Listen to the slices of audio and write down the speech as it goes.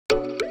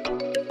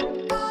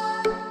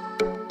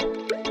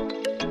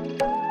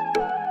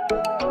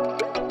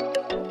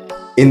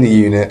In the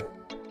unit,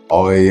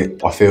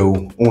 I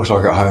feel almost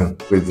like at home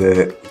with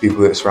the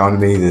people that surround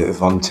me, the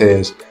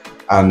volunteers,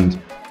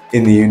 and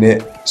in the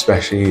unit,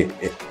 especially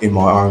in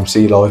my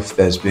RMC life,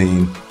 there's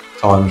been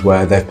times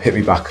where they've picked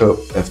me back up,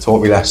 they've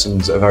taught me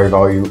lessons that are very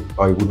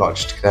valuable not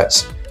just to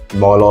cadets in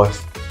my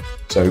life,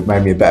 so it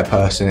made me a better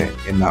person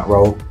in that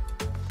role.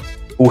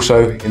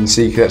 Also in the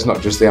Sea Cadets,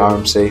 not just the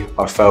RMC,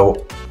 I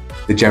felt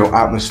the general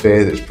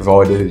atmosphere that's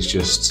provided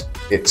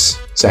it's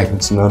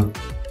second to none,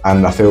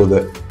 and I feel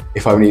that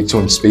if I need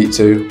someone to speak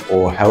to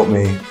or help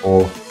me,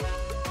 or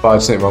if I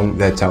had something wrong,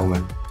 they'd tell me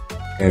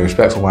in a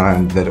respectful manner,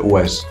 and they'd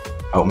always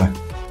help me.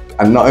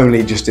 And not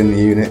only just in the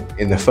unit,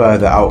 in the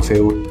further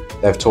outfield,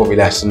 they've taught me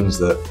lessons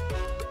that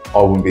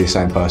I wouldn't be the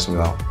same person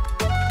without.